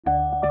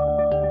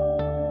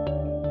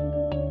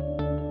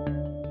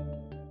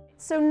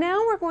So now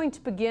we're going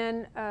to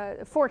begin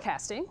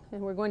forecasting,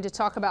 and we're going to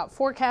talk about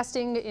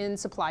forecasting in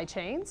supply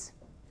chains.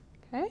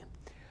 Okay?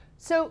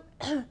 So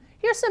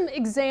here's some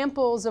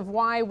examples of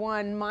why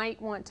one might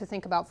want to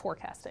think about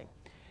forecasting.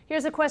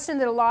 Here's a question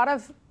that a lot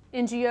of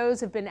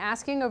NGOs have been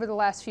asking over the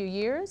last few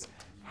years.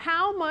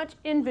 How much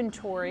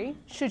inventory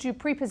should you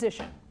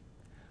pre-position?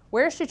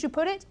 Where should you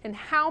put it, and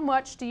how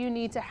much do you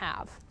need to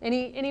have?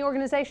 Any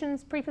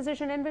organizations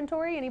pre-position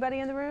inventory? Anybody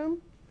in the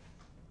room?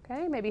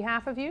 Okay, maybe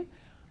half of you.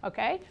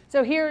 Okay,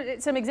 so here are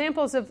some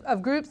examples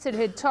of groups that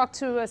had talked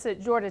to us at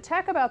Georgia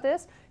Tech about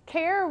this.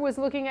 CARE was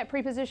looking at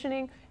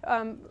pre-positioning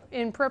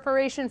in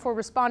preparation for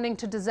responding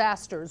to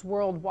disasters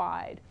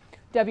worldwide.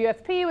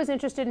 WFP was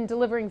interested in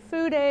delivering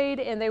food aid,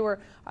 and they were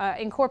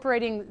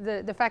incorporating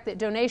the fact that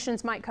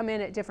donations might come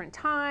in at different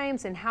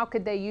times, and how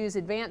could they use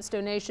advanced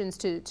donations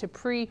to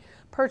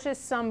pre-purchase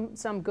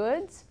some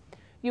goods.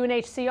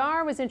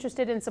 UNHCR was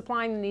interested in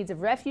supplying the needs of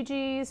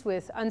refugees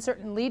with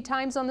uncertain lead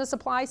times on the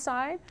supply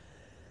side.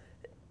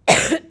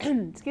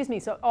 Excuse me.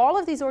 So all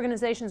of these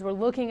organizations were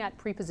looking at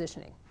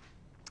pre-positioning.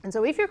 And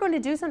so if you're going to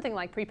do something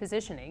like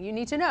pre-positioning, you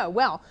need to know,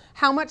 well,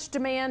 how much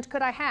demand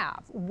could I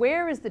have?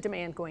 Where is the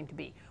demand going to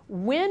be?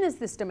 When is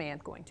this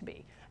demand going to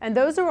be? And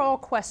those are all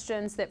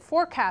questions that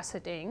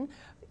forecasting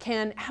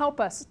can help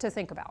us to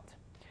think about.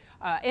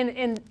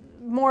 And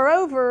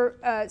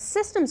moreover,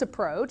 systems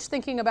approach,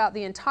 thinking about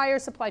the entire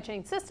supply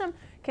chain system,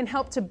 can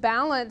help to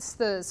balance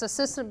the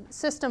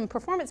system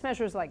performance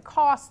measures like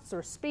costs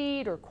or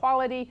speed or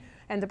quality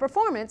and the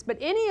performance. But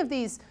any of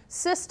these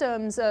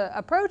systems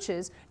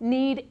approaches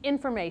need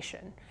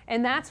information,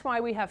 and that's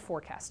why we have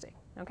forecasting.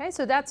 Okay,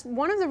 so that's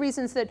one of the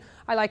reasons that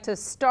I like to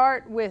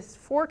start with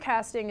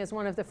forecasting as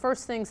one of the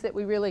first things that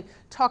we really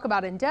talk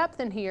about in depth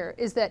in here,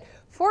 is that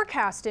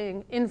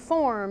forecasting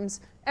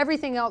informs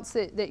everything else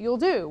that you'll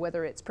do,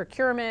 whether it's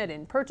procurement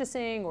and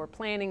purchasing or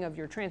planning of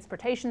your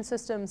transportation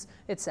systems,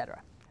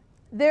 etc.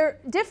 There are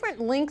different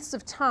lengths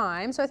of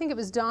time. So I think it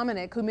was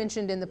Dominic who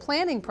mentioned in the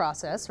planning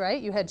process,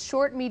 right? You had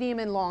short, medium,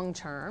 and long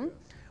term.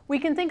 We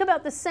can think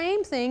about the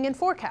same thing in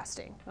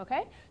forecasting,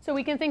 okay? So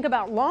we can think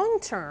about long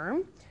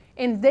term,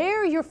 and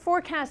there your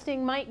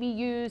forecasting might be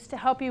used to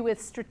help you with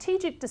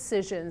strategic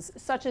decisions,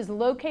 such as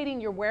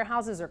locating your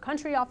warehouses or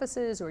country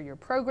offices or your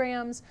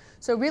programs.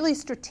 So really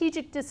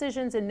strategic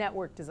decisions and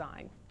network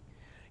design.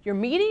 Your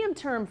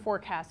medium-term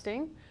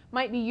forecasting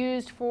might be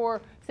used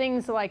for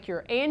things like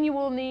your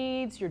annual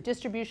needs, your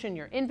distribution,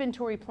 your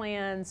inventory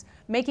plans,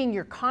 making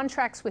your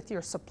contracts with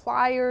your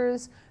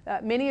suppliers.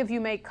 Many of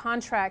you make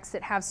contracts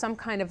that have some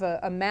kind of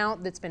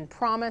amount that's been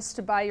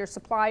promised by your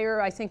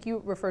supplier. I think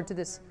you referred to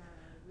this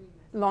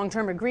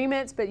long-term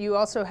agreements, but you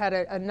also had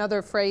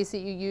another phrase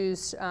that you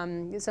used,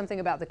 something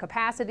about the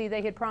capacity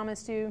they had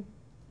promised you.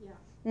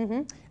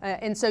 Mm-hmm.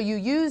 And so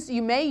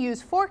you may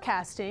use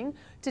forecasting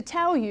to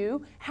tell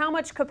you how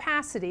much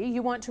capacity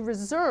you want to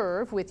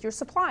reserve with your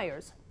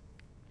suppliers.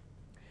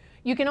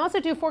 You can also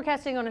do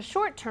forecasting on a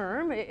short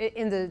term,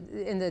 in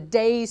the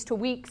days to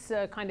weeks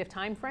kind of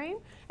time frame,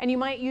 and you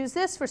might use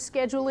this for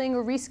scheduling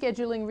or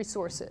rescheduling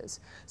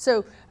resources.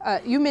 So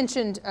you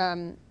mentioned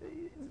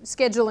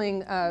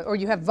scheduling, or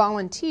you have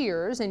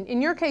volunteers, and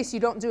in your case you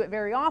don't do it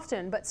very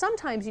often, but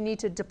sometimes you need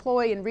to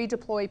deploy and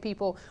redeploy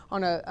people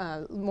on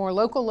a more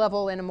local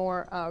level and a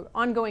more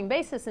ongoing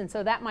basis, and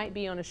so that might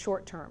be on a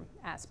short-term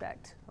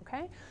aspect.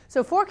 Okay?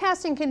 So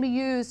forecasting can be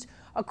used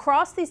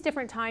across these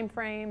different time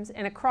frames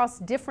and across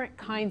different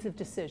kinds of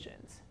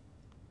decisions.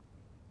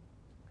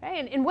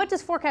 Okay? And what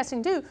does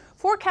forecasting do?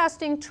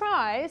 Forecasting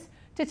tries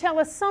to tell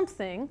us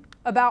something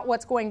about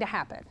what's going to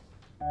happen.